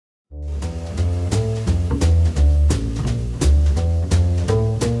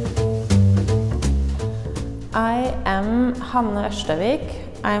am Hanne Ørstavik.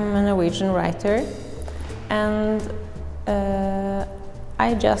 I'm a Norwegian writer, and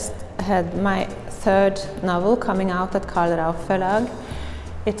I just had my third novel coming out at Karl Verlag.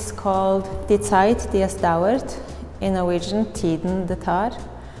 It's called Zeit, dauert, in Norwegian, tiden det tar,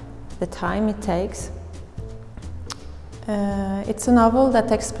 the time it takes. It's a novel that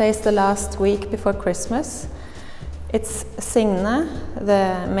takes place the last week before Christmas. It's Signe,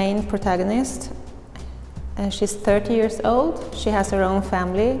 the main protagonist. She's 30 years old, she has her own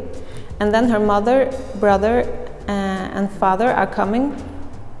family, and then her mother, brother and father are coming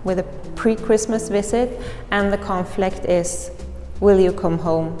with a pre-Christmas visit, and the conflict is, will you come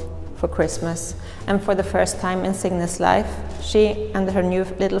home for Christmas? And for the first time in Signe's life, she and her new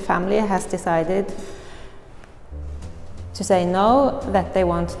little family has decided to say no, that they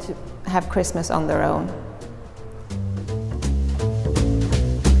want to have Christmas on their own.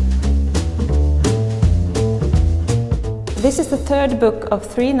 This is the third book of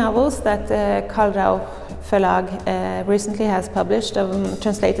 3 novels that Karl Verlag recently has published,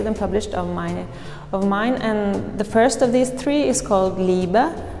 translated and published of mine. And the first of these 3 is called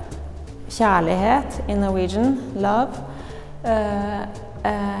Liebe, kjærlighet in Norwegian, love.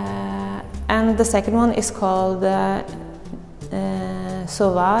 And the second one is called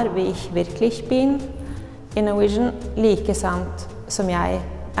så wahr, wirklich bin, in Norwegian, like sant som jeg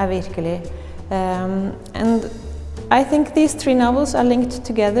virkelig. And I think these 3 novels are linked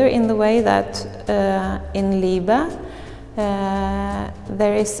together in the way that in Liebe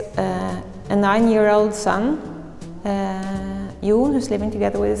there is a 9-year-old son, Jon, who's living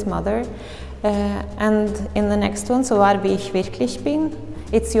together with his mother, and in the next one, so wahr, wirklich bin,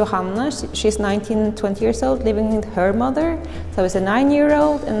 it's Johanna, she's 19-20 years old, living with her mother, so it's a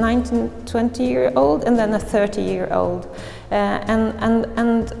 9-year-old, a 19-20-year-old, and then a 30-year-old.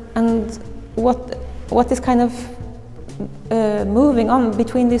 And what is kind of moving on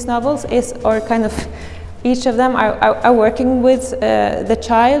between these novels is, or kind of each of them are working with the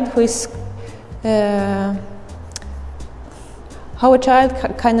child who is how a child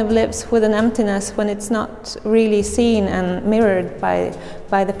kind of lives with an emptiness when it's not really seen and mirrored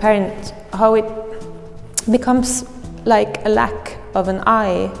by the parent, how it becomes like a lack of an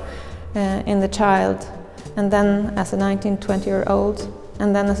eye in the child, and then as a 19-20-year-old,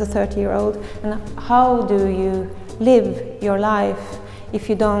 and then as a 30-year-old, and how do you live your life if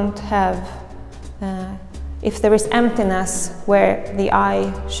you don't have, if there is emptiness where the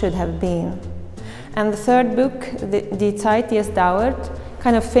I should have been. And the third book, Die Zeit, dauert,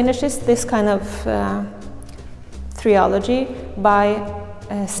 kind of finishes this kind of trilogy by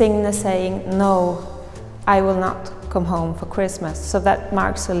Signe saying, no, I will not come home for Christmas. So that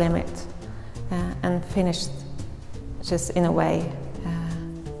marks a limit and finished just in a way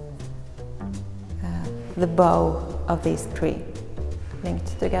the bow of these 3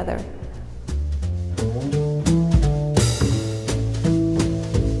 linked together.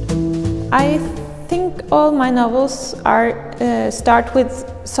 I think all my novels are start with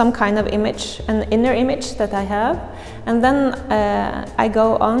some kind of image, an inner image that I have, and then I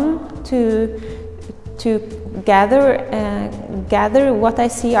go on to gather what I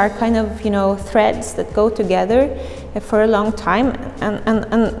see are kind of, you know, threads that go together for a long time,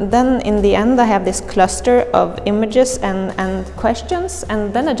 and then in the end I have this cluster of images and questions,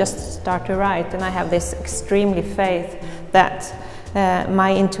 and then I just start to write, and I have this extremely faith that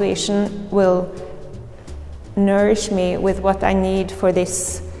my intuition will nourish me with what I need for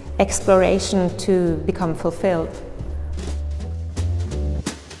this exploration to become fulfilled.